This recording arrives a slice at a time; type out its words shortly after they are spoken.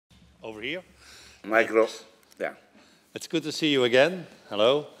over here. Micro, yeah. It's good to see you again.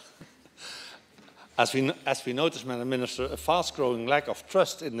 Hello. As we noticed, Madam Minister, a fast-growing lack of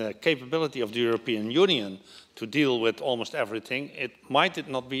trust in the capability of the European Union to deal with almost everything, might it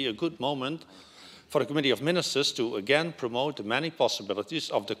not be a good moment for the Committee of Ministers to again promote the many possibilities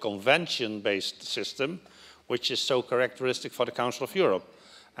of the convention-based system, which is so characteristic for the Council of Europe?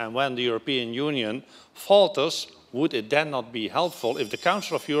 And when the European Union falters, would it then not be helpful if the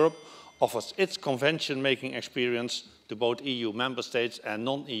Council of Europe offers its convention-making experience to both EU member states and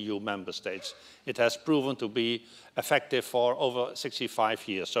non-EU member states? It has proven to be effective for over 65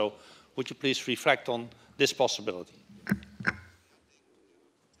 years. So would you please reflect on this possibility?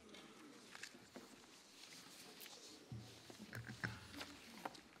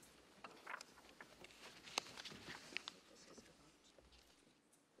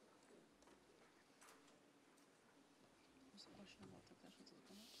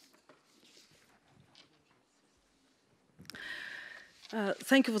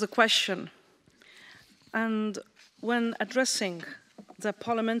 Thank you for the question. And when addressing the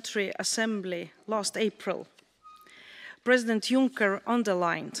Parliamentary Assembly last April, President Juncker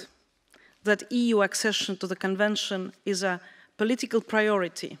underlined that EU accession to the Convention is a political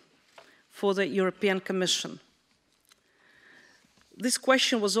priority for the European Commission. This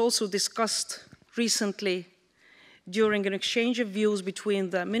question was also discussed recently during an exchange of views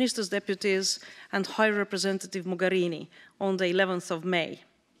between the Ministers' Deputies and High Representative Mogherini on the 11th of May.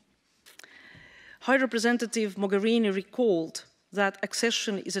 High Representative Mogherini recalled that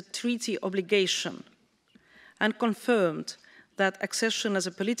accession is a treaty obligation and confirmed that accession is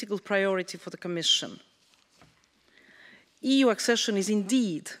a political priority for the Commission. EU accession is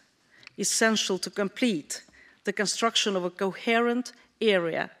indeed essential to complete the construction of a coherent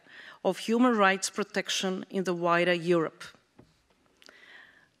area of human rights protection in the wider Europe.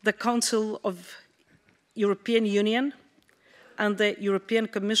 The Council of European Union and the European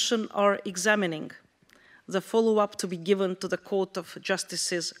Commission are examining the follow-up to be given to the Court of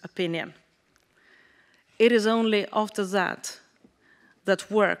Justice's opinion. It is only after that that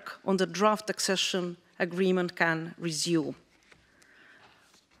work on the draft accession agreement can resume.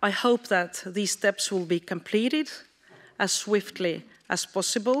 I hope that these steps will be completed as swiftly as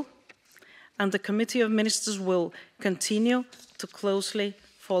possible, and the Committee of Ministers will continue to closely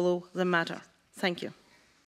follow the matter. Thank you.